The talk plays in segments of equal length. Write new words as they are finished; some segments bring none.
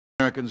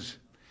Americans,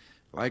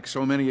 like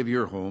so many of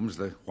your homes,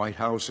 the White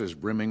House is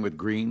brimming with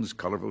greens,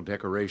 colorful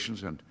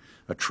decorations, and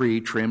a tree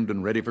trimmed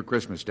and ready for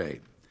Christmas Day.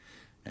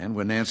 And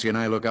when Nancy and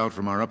I look out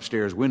from our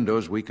upstairs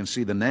windows, we can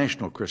see the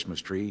national Christmas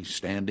tree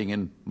standing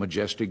in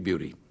majestic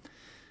beauty.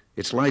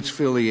 Its lights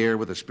fill the air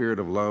with a spirit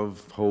of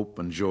love, hope,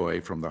 and joy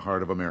from the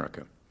heart of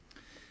America.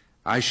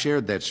 I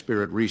shared that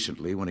spirit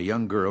recently when a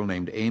young girl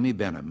named Amy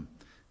Benham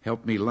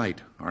helped me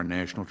light our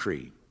national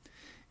tree.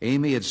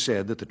 Amy had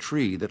said that the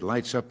tree that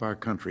lights up our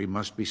country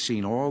must be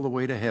seen all the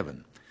way to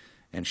heaven,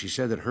 and she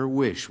said that her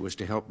wish was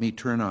to help me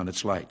turn on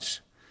its lights.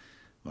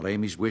 Well,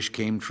 Amy's wish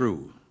came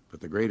true, but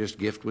the greatest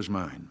gift was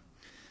mine,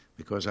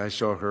 because I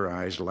saw her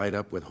eyes light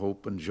up with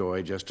hope and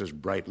joy just as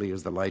brightly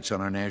as the lights on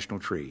our national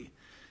tree,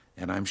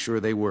 and I'm sure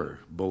they were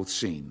both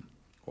seen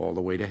all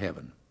the way to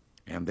heaven,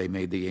 and they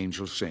made the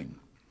angels sing.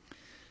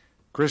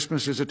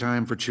 Christmas is a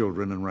time for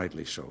children, and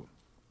rightly so.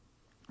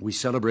 We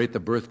celebrate the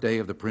birthday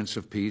of the Prince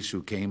of Peace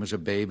who came as a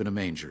babe in a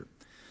manger.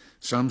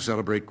 Some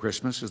celebrate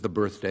Christmas as the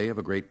birthday of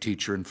a great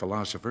teacher and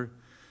philosopher,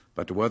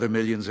 but to other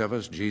millions of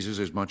us, Jesus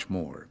is much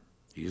more.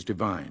 He is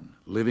divine,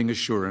 living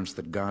assurance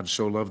that God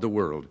so loved the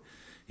world,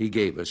 he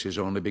gave us his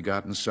only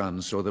begotten Son,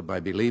 so that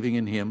by believing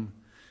in him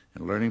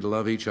and learning to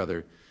love each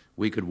other,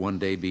 we could one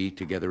day be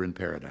together in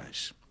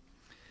paradise.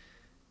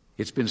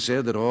 It's been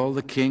said that all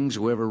the kings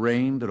who ever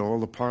reigned and all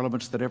the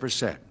parliaments that ever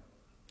sat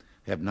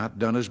have not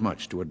done as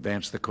much to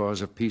advance the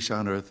cause of peace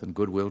on earth and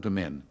goodwill to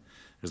men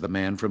as the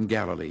man from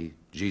Galilee,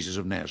 Jesus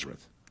of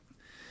Nazareth.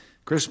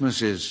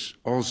 Christmas is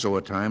also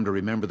a time to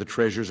remember the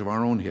treasures of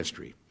our own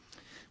history.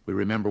 We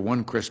remember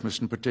one Christmas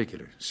in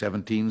particular,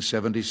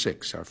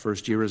 1776, our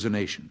first year as a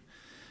nation.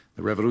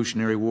 The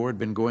Revolutionary War had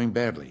been going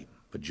badly,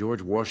 but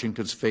George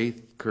Washington's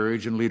faith,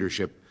 courage, and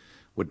leadership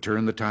would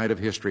turn the tide of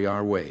history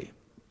our way.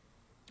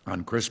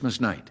 On Christmas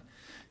night,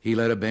 he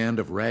led a band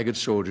of ragged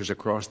soldiers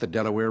across the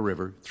Delaware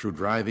River through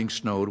driving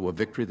snow to a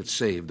victory that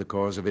saved the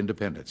cause of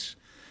independence.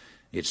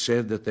 It's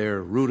said that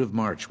their route of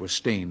march was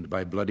stained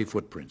by bloody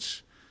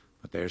footprints,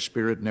 but their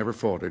spirit never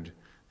faltered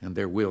and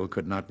their will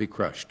could not be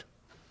crushed.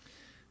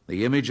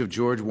 The image of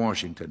George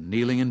Washington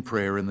kneeling in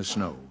prayer in the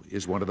snow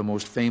is one of the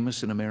most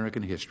famous in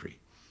American history.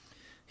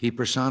 He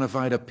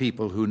personified a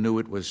people who knew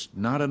it was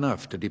not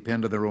enough to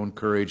depend on their own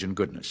courage and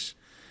goodness.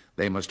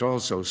 They must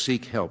also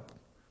seek help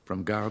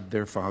from God,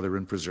 their Father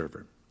and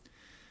Preserver.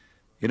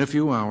 In a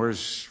few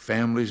hours,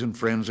 families and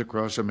friends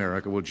across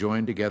America will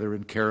join together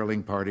in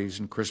caroling parties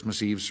and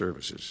Christmas Eve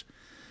services.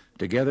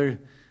 Together,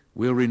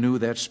 we'll renew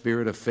that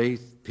spirit of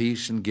faith,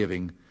 peace, and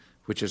giving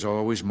which has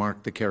always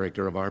marked the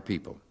character of our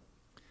people.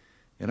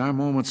 In our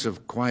moments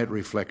of quiet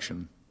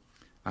reflection,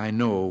 I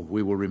know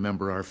we will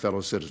remember our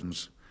fellow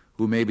citizens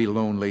who may be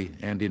lonely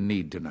and in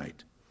need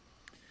tonight.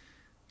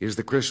 Is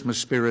the Christmas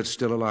spirit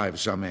still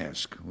alive, some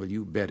ask? Well,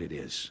 you bet it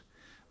is.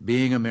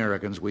 Being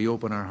Americans, we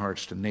open our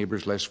hearts to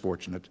neighbors less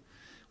fortunate.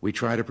 We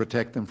try to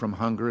protect them from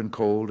hunger and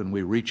cold, and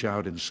we reach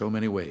out in so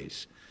many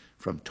ways,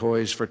 from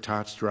Toys for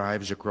Tots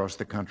drives across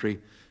the country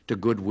to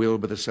Goodwill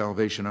by the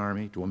Salvation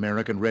Army to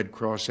American Red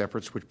Cross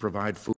efforts which provide food.